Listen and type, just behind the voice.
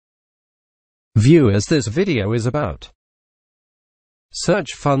Viewers, this video is about Search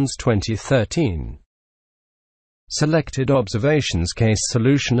Funds 2013. Selected Observations, Case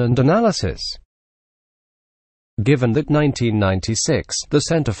Solution and Analysis. Given that 1996, the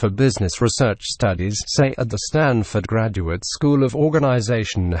Center for Business Research Studies, say at the Stanford Graduate School of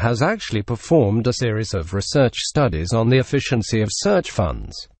Organization, has actually performed a series of research studies on the efficiency of search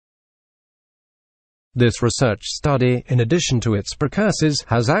funds. This research study, in addition to its precursors,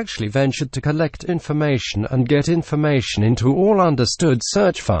 has actually ventured to collect information and get information into all understood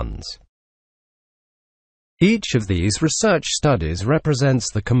search funds. Each of these research studies represents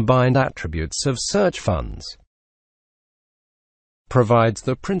the combined attributes of search funds, provides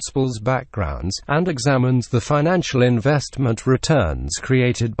the principles, backgrounds, and examines the financial investment returns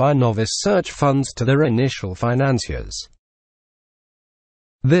created by novice search funds to their initial financiers.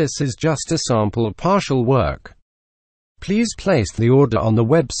 This is just a sample of partial work. Please place the order on the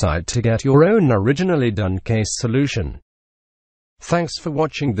website to get your own originally done case solution. Thanks for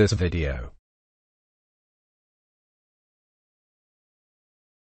watching this video.